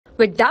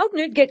With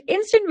Doubtnut, get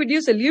instant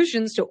video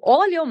solutions to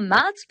all your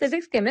maths,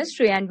 physics,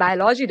 chemistry, and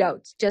biology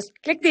doubts. Just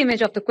click the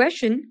image of the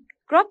question,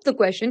 crop the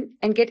question,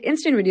 and get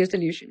instant video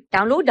solution.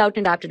 Download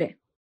Doubtnut app today.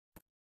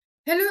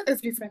 Hello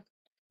everyone.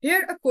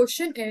 Here a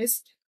question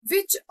is,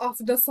 which of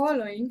the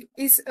following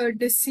is a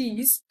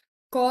disease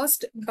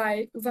caused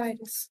by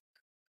virus?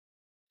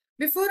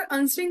 Before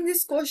answering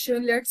this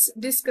question, let's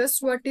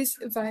discuss what is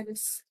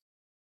virus.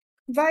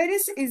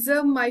 Virus is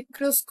a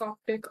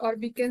microscopic, or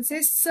we can say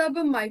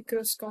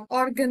submicroscopic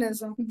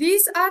organism.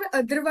 These are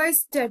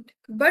otherwise dead,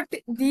 but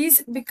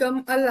these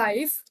become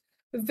alive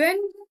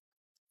when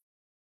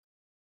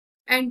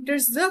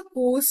enters the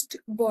host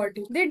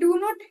body. They do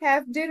not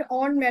have their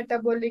own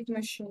metabolic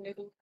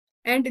machinery,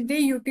 and they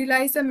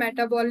utilize the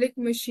metabolic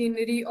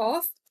machinery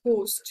of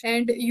host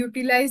and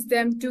utilize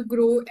them to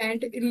grow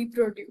and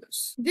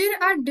reproduce.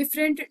 There are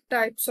different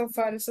types of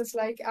viruses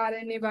like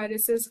RNA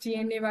viruses,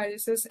 DNA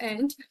viruses,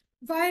 and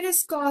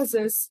virus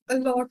causes a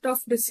lot of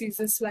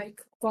diseases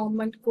like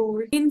common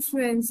cold,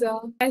 influenza,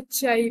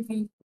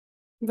 HIV.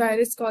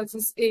 Virus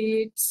causes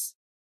AIDS,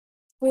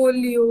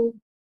 polio,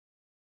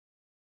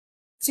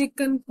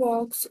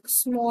 chickenpox,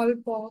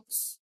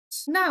 smallpox.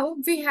 Now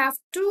we have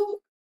to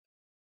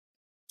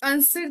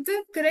answer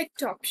the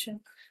correct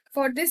option.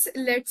 For this,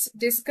 let's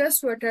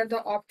discuss what are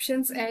the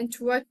options and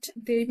what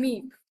they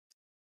mean.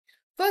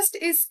 First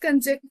is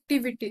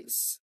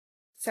conjunctivitis.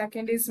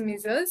 Second is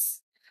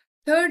measles.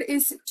 Third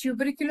is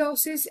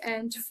tuberculosis,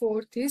 and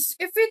fourth is,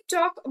 if we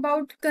talk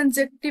about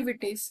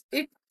conjunctivitis,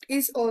 it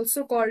is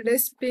also called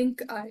as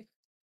pink eye.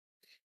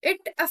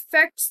 It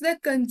affects the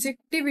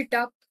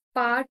conjunctiva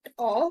part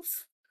of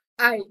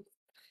eye.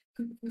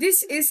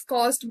 This is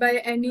caused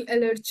by any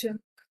allergen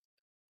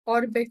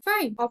or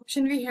fine.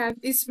 Option we have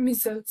is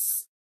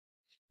measles.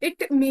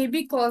 It may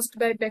be caused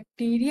by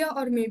bacteria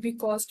or may be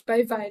caused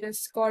by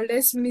virus called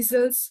as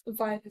measles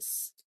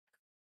virus.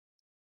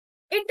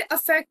 It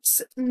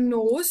affects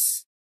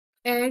nose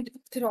and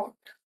throat.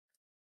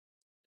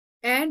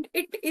 And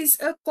it is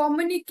a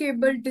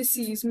communicable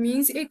disease,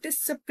 means it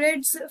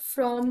spreads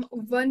from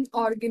one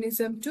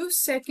organism to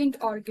second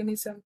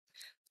organism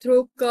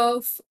through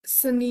cough,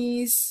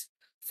 sneeze.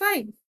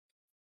 Fine.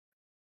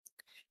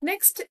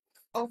 Next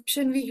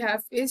option we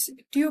have is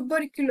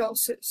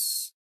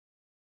tuberculosis.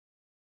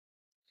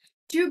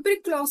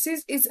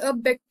 Tuberculosis is a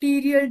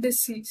bacterial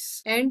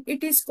disease and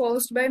it is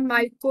caused by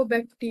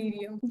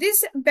mycobacterium.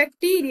 This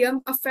bacterium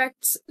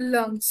affects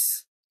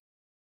lungs.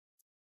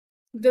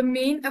 The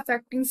main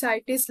affecting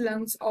site is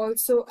lungs,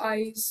 also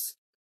eyes,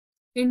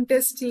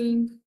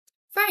 intestine.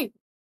 Fine.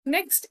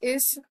 Next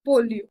is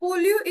polio.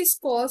 Polio is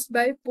caused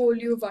by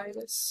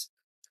poliovirus.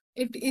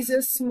 It is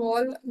a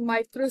small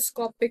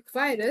microscopic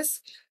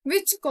virus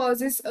which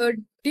causes a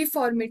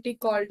deformity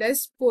called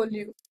as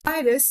polio.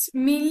 Virus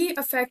mainly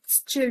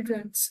affects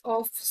children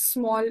of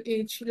small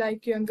age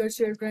like younger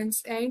children,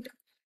 and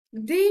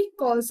they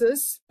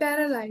causes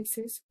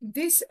paralysis.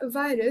 This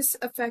virus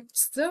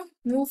affects the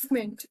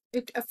movement.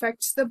 It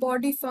affects the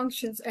body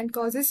functions and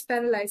causes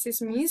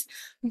paralysis, means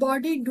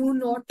body do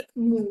not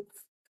move.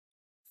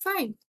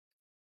 Fine.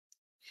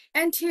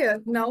 And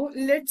here now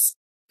let's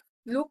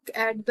look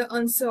at the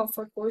answer of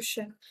a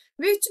question.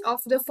 Which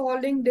of the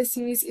following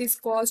disease is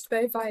caused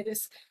by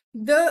virus?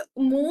 The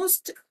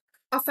most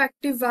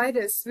effective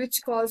virus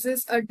which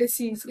causes a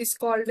disease is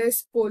called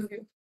as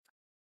polio.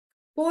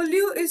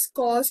 Polio is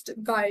caused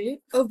by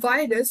a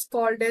virus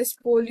called as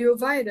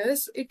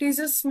poliovirus. It is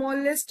the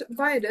smallest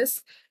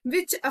virus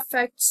which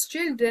affects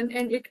children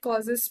and it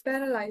causes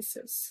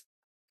paralysis.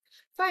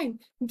 Fine.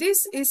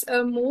 This is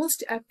a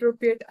most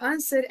appropriate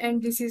answer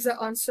and this is the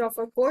answer of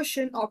a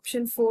question.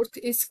 Option 4th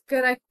is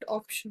correct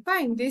option.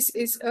 Fine. This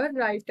is a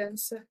right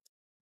answer.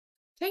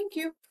 Thank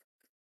you.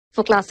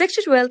 For class 6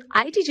 to 12,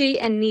 IIT JEE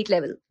and NEET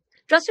level.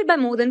 Trusted by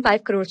more than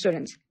 5 crore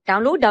students.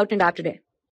 Download Doubtnut app today.